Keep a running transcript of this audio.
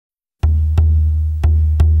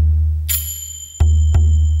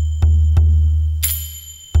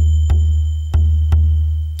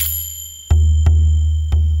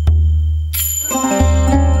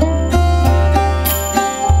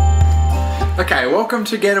Okay, welcome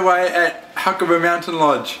to Getaway at Hakuba Mountain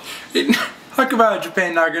Lodge in Hakuba,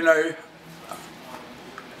 Japan, Nagano,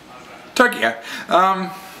 Tokyo.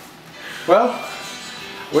 Well,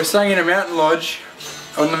 we're staying in a mountain lodge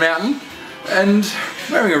on the mountain and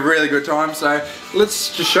we're having a really good time, so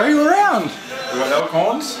let's just show you around. We've got elk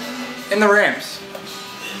horns in the ramps.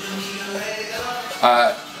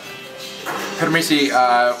 I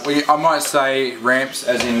might say ramps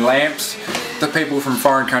as in lamps. The people from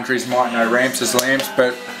foreign countries might know ramps as lamps,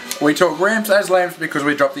 but we talk ramps as lamps because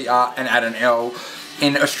we drop the R and add an L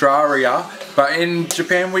in Australia, but in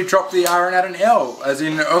Japan we drop the R and add an L as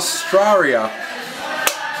in Australia.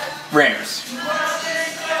 Ramps.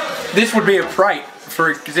 This would be a prate,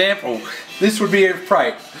 for example. This would be a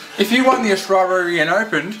prate. If you won the Australian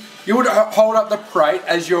Open, you would hold up the prate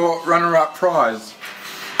as your runner-up prize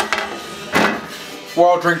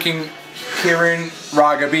while drinking Kirin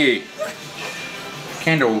Raga beer.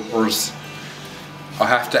 Candles. I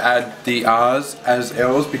have to add the R's as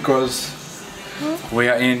L's because we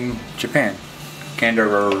are in Japan.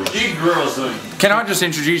 Candles. Can I just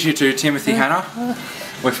introduce you to Timothy Hanna?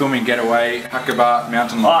 We're filming Getaway Hakuba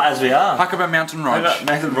Mountain Lodge. Oh, as we are. Hakuba Mountain Lodge.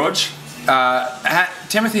 Mountain Lodge.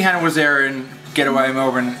 Timothy Hanna was there in Getaway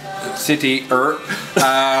Melbourne City, but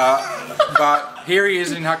here he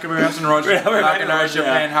is in Hakuba Mountain Lodge, Nagano,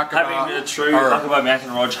 Japan, Hakuba. Having a true Hakuba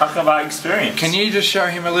Mountain Lodge, Hakuba experience. Can you just show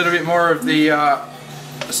him a little bit more of the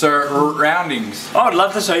surroundings? Oh, I'd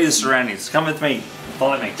love to show you the surroundings. Come with me.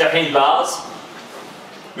 Follow me. Japan bars,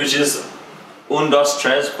 which is un, dos,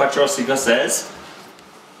 tres, cuatro, cinco, seis.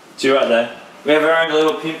 Two right there. We have our own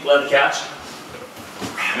little pink leather couch.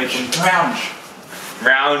 Lounge.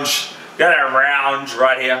 Lounge. Got our lounge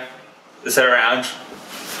right here. This is our lounge.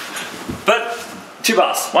 But 2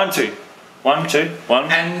 bars. 1, 2. 1, 2,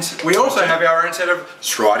 1. And we also have our own set of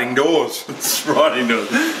sliding doors. Sliding doors.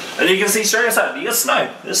 And you can see straight outside. You got snow.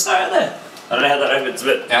 There's snow out there. I don't know how that opens,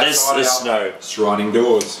 but there's snow. Sliding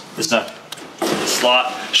doors. There's snow.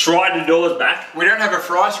 Slide the doors back. We don't have a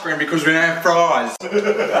fry screen because we don't have fries.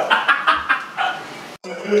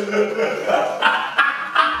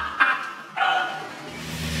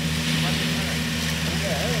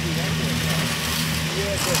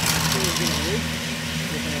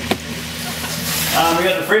 We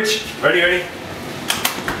got the fridge. Ready?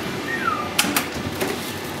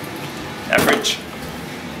 Our fridge.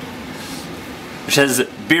 Which has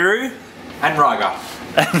biru And Raga.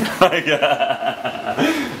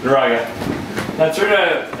 Raga. Now through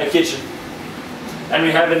to a kitchen. And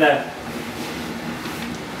we have in there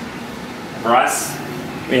rice.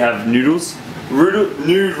 We have noodles.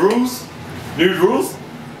 Noodles.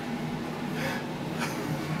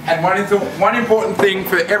 And one important thing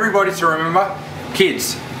for everybody to remember,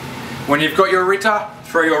 kids, when you've got your Ritter,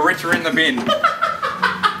 throw your Ritter in the bin.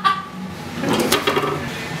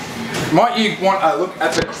 Might you want a look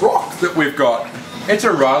at the crock that we've got? It's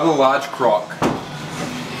a rather large crock.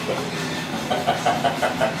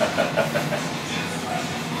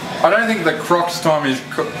 I don't think the croc's time is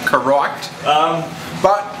correct.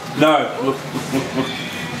 But no. Look.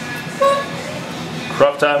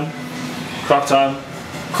 Crop time.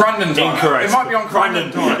 Crundon time. Incorrect. It might be on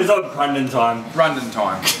Crundon time. It's on Crundon time.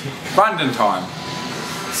 Crundon time.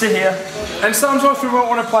 Sit here. And sometimes we might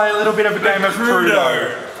want to play a little bit of a game of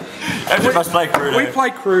Crudo. Everyone must play Crudo. We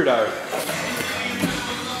play Crudo.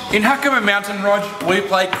 In Hakuba Mountain Lodge, we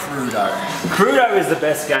play Crudo. Crudo is the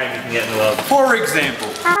best game you can get in the world. For example.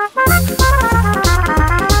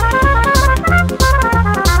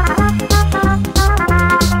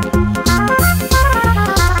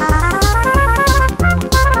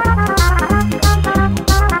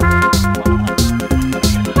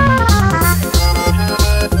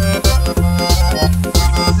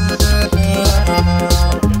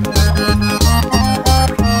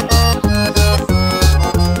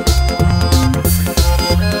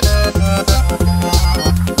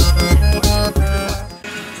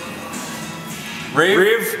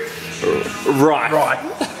 Right.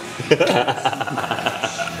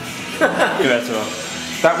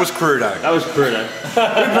 That was Crudo.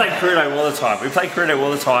 We play Crudo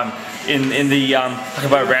all the time. In the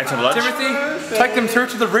Hakuba Mountain Lodge. Timothy, take them through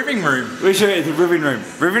to the living room. We show you the living room.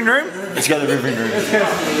 Living room? Let's go to the living room.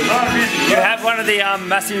 You have one of the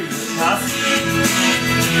massive huts.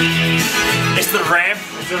 It's the ramp.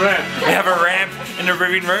 We have a ramp in the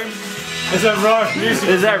living room. It's a rock music.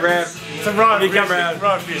 Is that ramp? It's a rock music.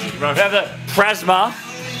 Rock music. We have the Plasma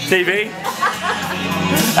TV.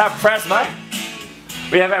 Our Plasma.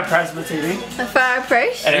 We have our Plasma TV. A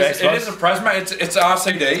fireplace. And It is a plasma, it's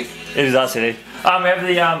RCD. It is RCD.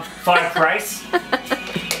 We have the fireplace.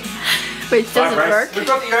 Which doesn't work. We've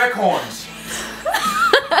got the air horns.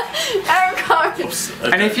 Aaron can't. Oops.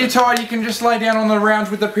 And if you're tired, you can just lay down on the rounds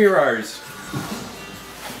with the Pyros.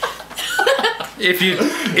 If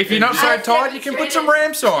you're not so tired, you can put some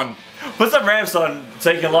ramps on. Put some ramps on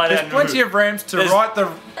so you can lie down. There's plenty of ramps to write the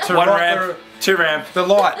two ramp, the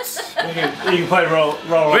lights. You can play roll.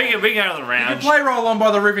 We can go on the You round. can play roll on by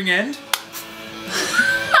the ribbing end.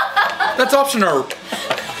 That's optional.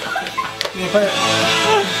 You can play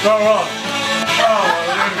roll.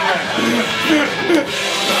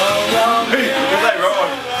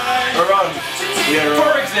 Run. Yeah,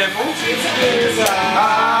 For example,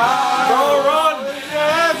 run.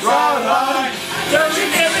 Don't you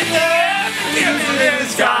give me that? Give me the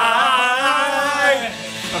sky.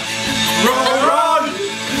 Run.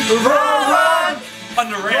 On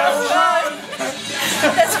the rail.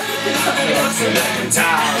 Let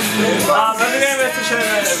me go back to show you.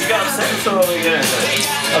 We got upset, so what are we going to do?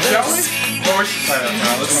 shall we? Or we should play that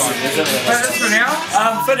now. Let's play this for now.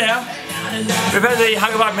 For now, we've had the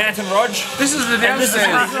Hakuba Mountain Lodge. This is the And this is the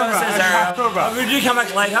downstairs. downstairs area. We do come back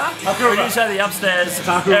later. We do say the upstairs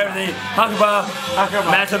area of the Hakuba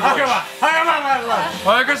Mountain Lodge.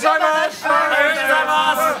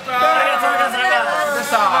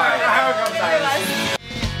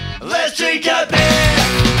 Let's drink a beer.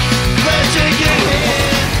 Let's drink it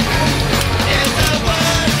here. It's the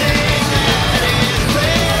one thing that is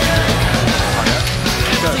clear.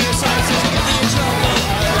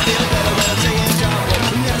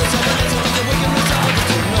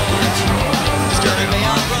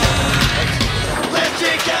 Let's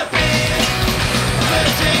drink a beer.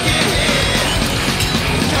 Let's drink it here.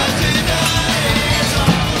 'Cause tonight is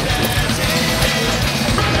all that's here.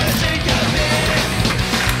 Let's drink a beer.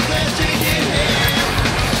 Let's drink it here.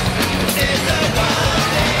 It's the one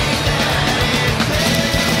thing that is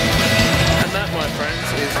clear. And that, my friends,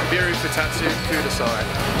 is Biru Futatsu Kudasai.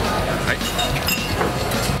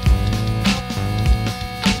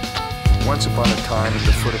 Once upon a time, at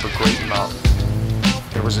the foot of a great mountain,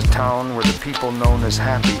 there was a town where the people known as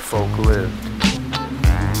happy folk lived.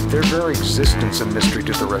 Their very existence a mystery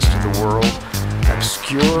to the rest of the world,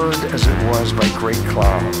 obscured as it was by great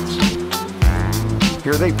clouds.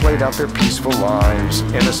 Here they played out their peaceful lives,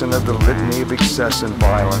 innocent of the litany of excess and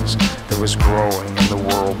violence that was growing in the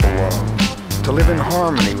world below. To live in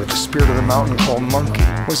harmony with the spirit of the mountain called Monkey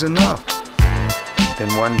was enough.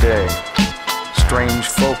 Then one day, strange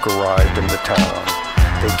folk arrived in the town.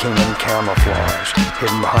 They came in camouflage,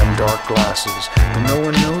 hidden behind dark glasses, but no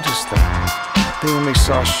one noticed them. They only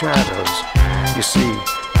saw shadows. You see,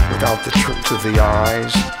 without the truth of the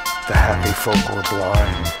eyes, the happy folk were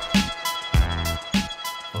blind.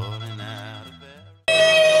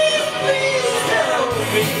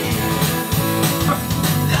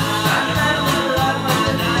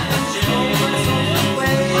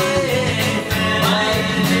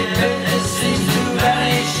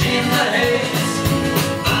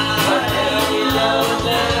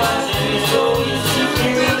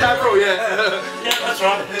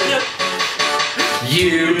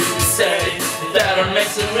 You say that I'm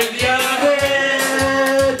messing with your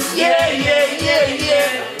head. Yeah, yeah, yeah,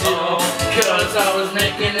 yeah. Oh, 'cause I was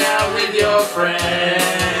making out with your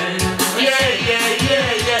friend. Yeah, yeah,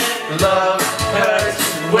 yeah, yeah. Love hurts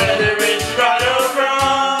whether it's right or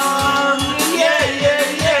wrong. Yeah, yeah,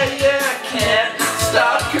 yeah, yeah. I can't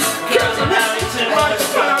stop 'cause I'm having too much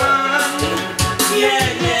fun. Yeah,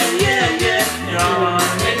 yeah, yeah, yeah. You're on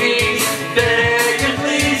my knees, begging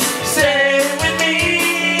please stay with me.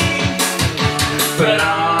 But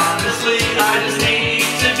honestly, I just need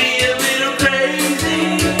to be a little crazy.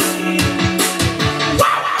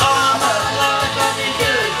 All my love, I think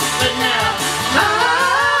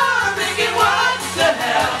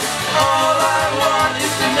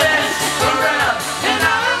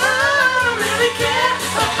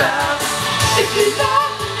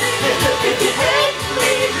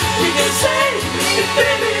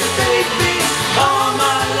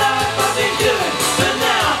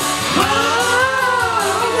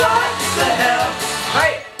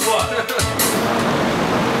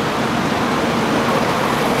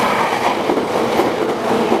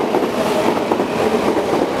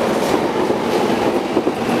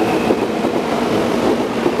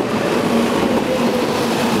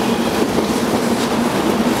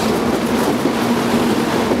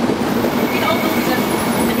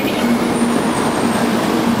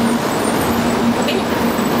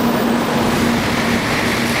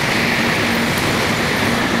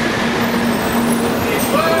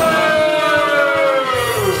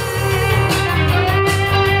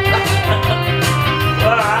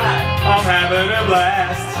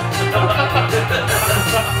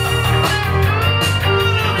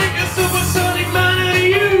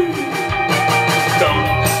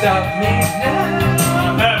stop me now.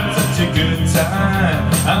 I'm having such a good time.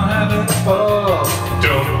 I'm having fun.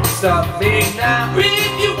 Don't stop me now.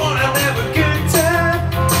 If you wanna have a good time,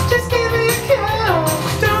 just give me a call.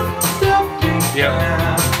 Don't stop me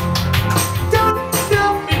now. Don't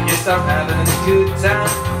stop me. Yes, I'm having a good time.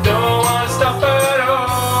 Don't wanna stop at all.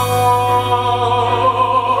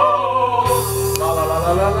 La la la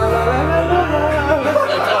la la la la la la.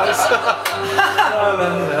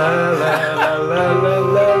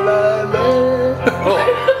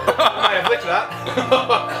 I have licked that.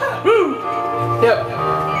 Woo! Yep.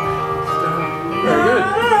 Very good.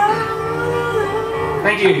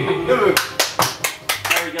 Thank you.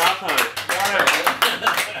 Arigato.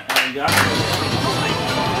 Arigato.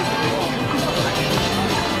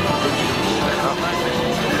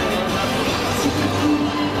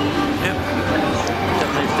 Yep.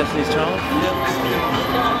 Destiny's Child.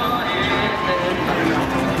 Yep.